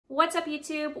What's up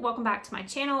YouTube? Welcome back to my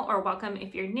channel, or welcome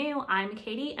if you're new. I'm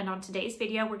Katie, and on today's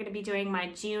video, we're going to be doing my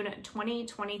June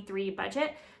 2023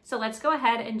 budget. So let's go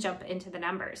ahead and jump into the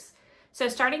numbers. So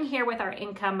starting here with our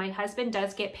income, my husband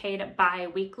does get paid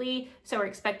bi-weekly. So we're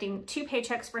expecting 2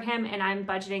 paychecks for him, and I'm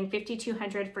budgeting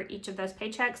 $5,200 for each of those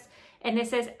paychecks. And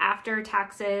this is after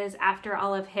taxes, after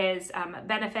all of his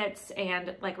benefits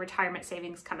and like retirement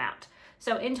savings come out.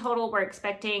 So in total, we're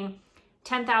expecting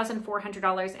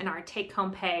 $10,400 in our take-home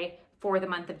pay for the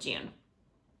month of June.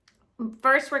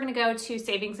 First, we're going to go to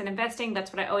savings and investing.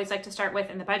 That's what I always like to start with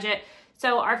in the budget.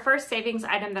 So our first savings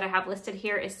item that I have listed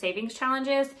here is savings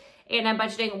challenges, and I'm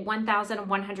budgeting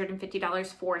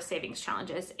 $1,150 for savings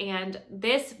challenges. And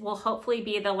this will hopefully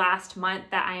be the last month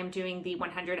that I am doing the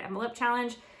 100 envelope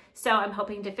challenge. So I'm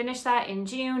hoping to finish that in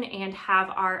June and have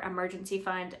our emergency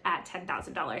fund at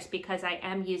 $10,000 because I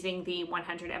am using the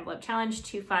 100 envelope challenge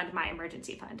to fund my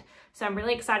emergency fund. So I'm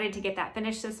really excited to get that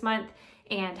finished this month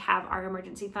and have our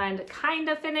emergency fund kind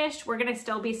of finished. We're gonna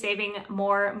still be saving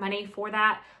more money for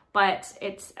that, but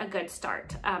it's a good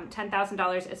start.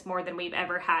 $10,000 is more than we've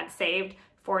ever had saved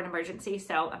for an emergency.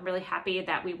 So I'm really happy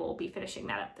that we will be finishing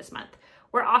that up this month.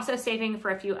 We're also saving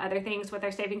for a few other things with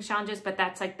our savings challenges, but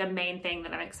that's like the main thing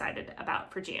that I'm excited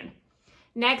about for June.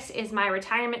 Next is my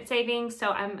retirement savings. So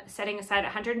I'm setting aside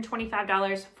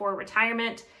 $125 for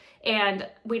retirement, and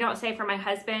we don't save for my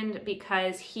husband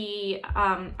because he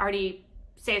already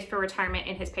saves for retirement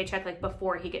in his paycheck, like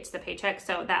before he gets the paycheck.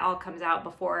 So that all comes out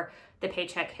before the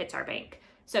paycheck hits our bank.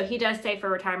 So he does save for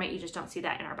retirement. You just don't see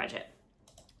that in our budget.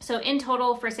 So in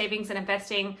total for savings and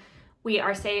investing, we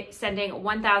are sending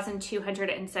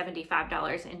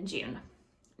 $1,275 in June.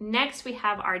 Next, we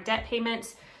have our debt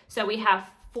payments. So we have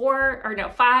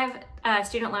 5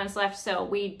 student loans left. So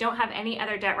we don't have any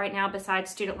other debt right now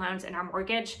besides student loans and our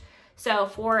mortgage. So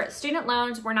for student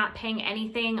loans, we're not paying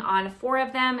anything on 4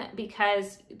 of them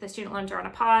because the student loans are on a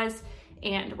pause.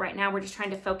 And right now we're just trying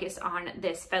to focus on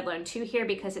this Fed Loan 2 here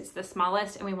because it's the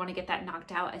smallest and we want to get that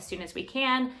knocked out as soon as we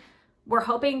can. We're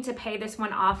hoping to pay this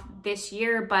one off this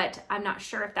year, but I'm not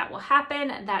sure if that will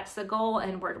happen. That's the goal,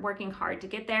 and we're working hard to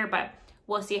get there, but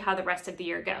we'll see how the rest of the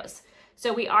year goes.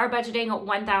 So we are budgeting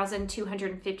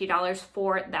 $1,250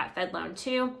 for that Fed Loan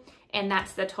 2, and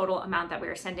that's the total amount that we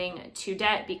are sending to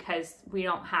debt because we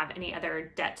don't have any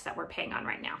other debts that we're paying on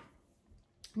right now.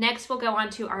 Next, we'll go on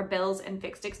to our bills and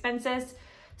fixed expenses.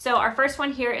 So our first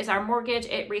one here is our mortgage.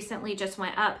 It recently just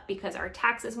went up because our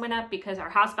taxes went up, because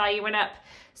our house value went up.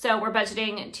 So we're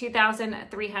budgeting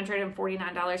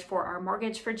 $2,349 for our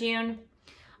mortgage for June.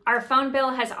 Our phone bill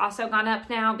has also gone up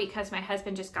now because my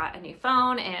husband just got a new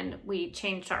phone and we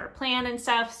changed our plan and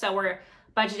stuff. So we're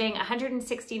budgeting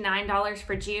 $169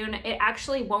 for June. It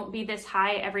actually won't be this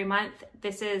high every month.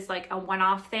 This is like a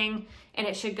one-off thing, and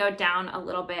it should go down a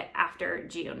little bit after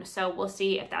June. So we'll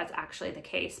see if that's actually the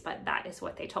case, but that is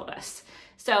what they told us.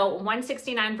 So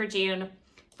 $169 for June.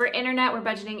 For internet, we're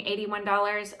budgeting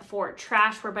 $81. For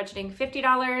trash, we're budgeting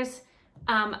 $50.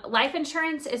 Life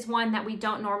insurance is one that we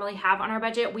don't normally have on our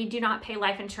budget. We do not pay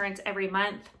life insurance every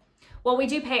month. Well, we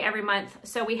do pay every month.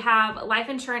 So we have life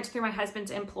insurance through my husband's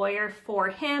employer for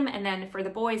him, and then for the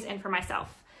boys and for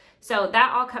myself. So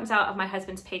that all comes out of my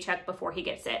husband's paycheck before he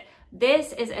gets it.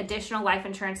 This is additional life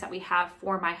insurance that we have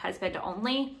for my husband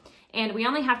only. And we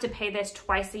only have to pay this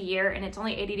twice a year, and it's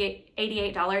only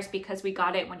 $88 because we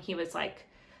got it when he was like,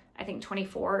 I think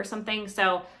 24 or something.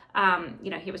 So,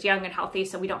 he was young and healthy,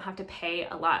 so we don't have to pay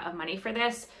a lot of money for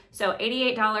this. So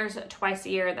 $88 twice a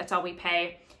year, that's all we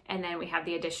pay. And then we have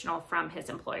the additional from his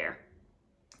employer.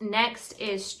 Next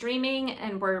is streaming,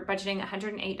 and we're budgeting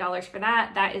 $108 for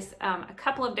that. That is a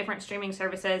couple of different streaming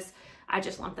services. I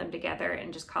just lump them together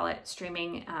and just call it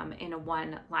streaming in a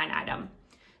one line item.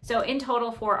 So in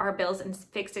total for our bills and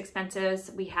fixed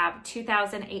expenses, we have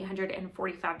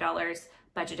 $2,845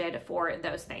 budgeted for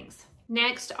those things.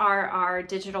 Next are our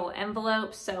digital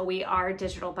envelopes. So we are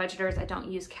digital budgeters. I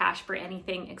don't use cash for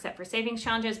anything except for savings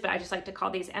challenges, but I just like to call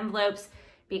these envelopes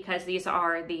because these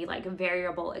are the like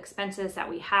variable expenses that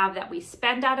we have that we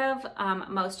spend out of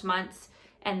most months.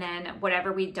 And then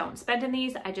whatever we don't spend in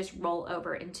these, I just roll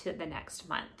over into the next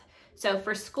month. So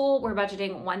for school, we're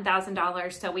budgeting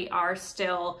 $1,000. So we are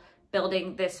still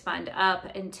building this fund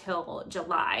up until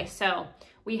July. So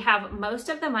we have most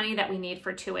of the money that we need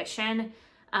for tuition.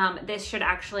 This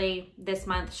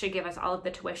month should give us all of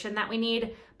the tuition that we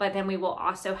need, but then we will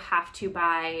also have to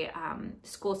buy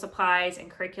school supplies and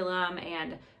curriculum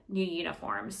and new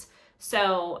uniforms.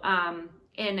 So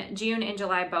in June and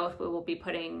July both, we will be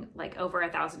putting like over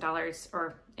 $1,000,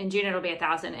 or in June it'll be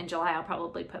 $1,000. In July, I'll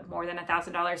probably put more than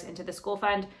 $1,000 into the school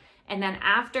fund. And then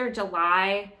after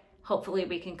July, hopefully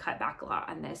we can cut back a lot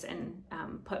on this and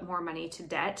put more money to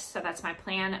debt. So that's my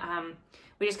plan.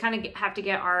 We just kind of have to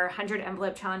get our 100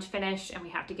 envelope challenge finished, and we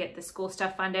have to get the school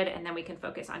stuff funded, and then we can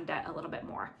focus on debt a little bit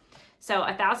more. So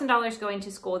 $1,000 going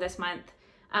to school this month.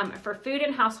 For food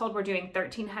and household, we're doing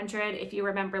 $1,300. If you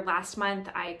remember last month,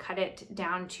 I cut it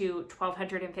down to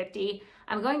 $1,250.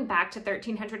 I'm going back to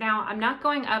 $1,300 now. I'm not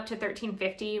going up to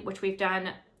 $1,350, which we've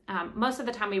done. Most of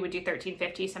the time we would do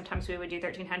 $1,350. Sometimes we would do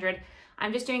 $1,300.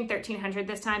 I'm just doing $1,300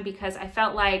 this time because I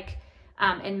felt like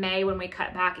in May when we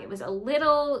cut back, it was a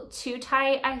little too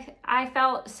tight, I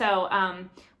felt. So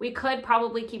we could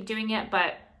probably keep doing it,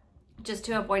 but just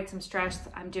to avoid some stress,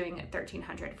 I'm doing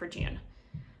 $1,300 for June.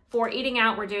 For eating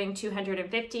out, we're doing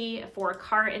 $250. For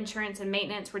car insurance and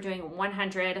maintenance, we're doing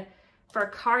 $100. For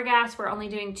car gas, we're only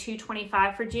doing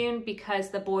 $225 for June because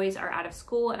the boys are out of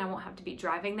school and I won't have to be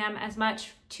driving them as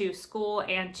much to school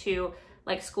and to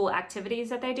like school activities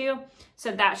that they do.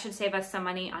 So that should save us some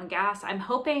money on gas. I'm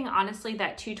hoping honestly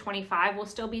that $225 will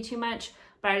still be too much,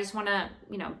 but I just want to,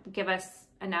 you know, give us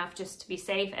enough just to be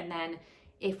safe. And then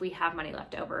if we have money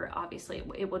left over, obviously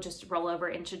it will just roll over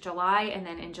into July, and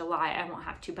then in July I won't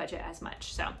have to budget as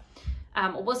much. So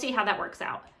we'll see how that works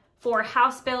out. For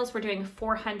house bills, we're doing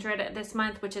 $400 this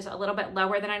month, which is a little bit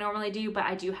lower than I normally do, but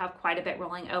I do have quite a bit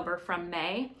rolling over from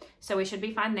May, so we should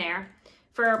be fine there.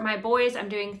 For my boys, I'm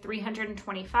doing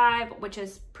 $325, which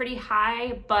is pretty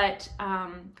high, but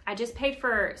I just paid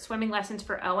for swimming lessons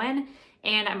for Owen,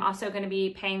 and I'm also going to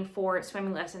be paying for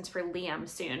swimming lessons for Liam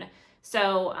soon.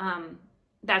 So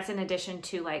that's in addition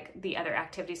to like the other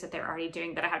activities that they're already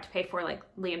doing that I have to pay for, like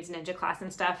Liam's ninja class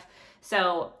and stuff.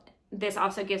 So this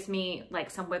also gives me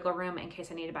like some wiggle room in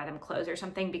case I need to buy them clothes or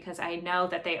something, because I know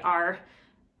that they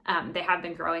have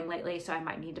been growing lately. So I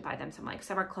might need to buy them some like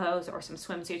summer clothes or some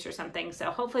swimsuits or something. So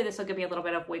hopefully this will give me a little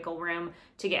bit of wiggle room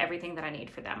to get everything that I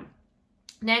need for them.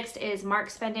 Next is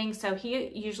Mark's spending. So he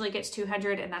usually gets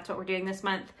 $200, and that's what we're doing this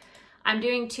month. I'm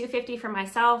doing $250 for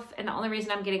myself, and the only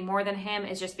reason I'm getting more than him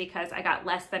is just because I got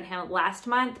less than him last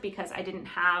month because I didn't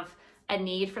have a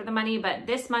need for the money. But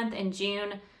this month in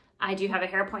June, I do have a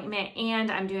hair appointment, and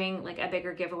I'm doing like a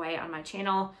bigger giveaway on my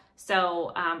channel.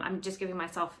 So I'm just giving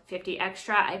myself $50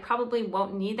 extra. I probably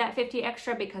won't need that $50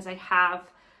 extra because I have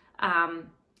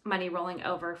money rolling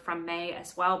over from May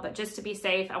as well. But just to be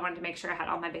safe, I wanted to make sure I had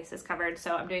all my bases covered.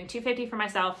 So I'm doing $250 for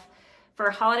myself. For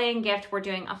holiday and gift, we're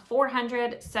doing a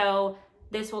 $400. So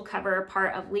this will cover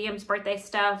part of Liam's birthday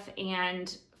stuff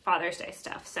and Father's Day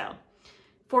stuff. So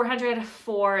 $400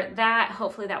 for that.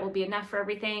 Hopefully that will be enough for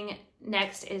everything.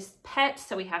 Next is pets.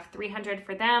 So we have $300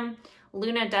 for them.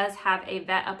 Luna does have a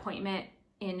vet appointment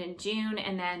in June,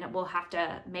 and then we'll have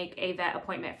to make a vet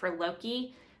appointment for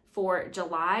Loki for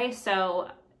July. So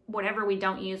whatever we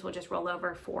don't use, we'll just roll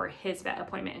over for his vet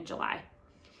appointment in July.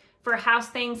 For house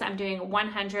things, I'm doing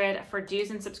 $100. For dues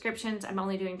and subscriptions, I'm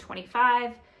only doing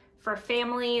 $25. For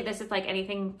family, this is like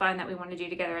anything fun that we want to do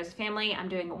together as a family, I'm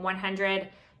doing $100.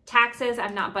 Taxes,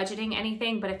 I'm not budgeting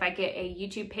anything, but if I get a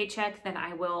YouTube paycheck, then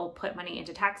I will put money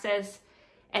into taxes.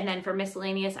 And then for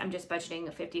miscellaneous, I'm just budgeting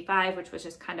 $55, which was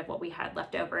just kind of what we had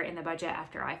left over in the budget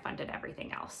after I funded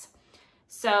everything else.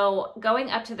 So going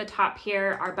up to the top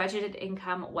here, our budgeted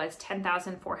income was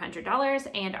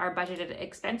 $10,400, and our budgeted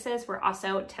expenses were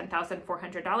also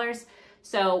 $10,400.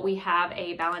 So we have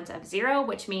a balance of 0,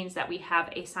 which means that we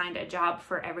have assigned a job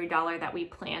for every dollar that we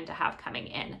plan to have coming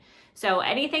in. So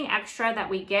anything extra that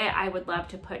we get, I would love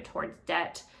to put towards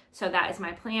debt. So that is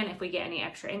my plan. If we get any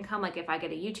extra income, like if I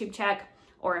get a YouTube check,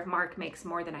 or if Mark makes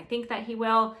more than I think that he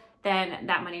will, then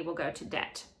that money will go to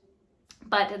debt.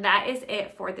 But that is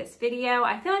it for this video.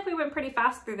 I feel like we went pretty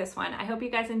fast through this one. I hope you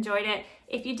guys enjoyed it.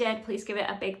 If you did, please give it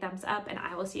a big thumbs up, and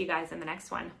I will see you guys in the next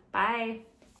one. Bye.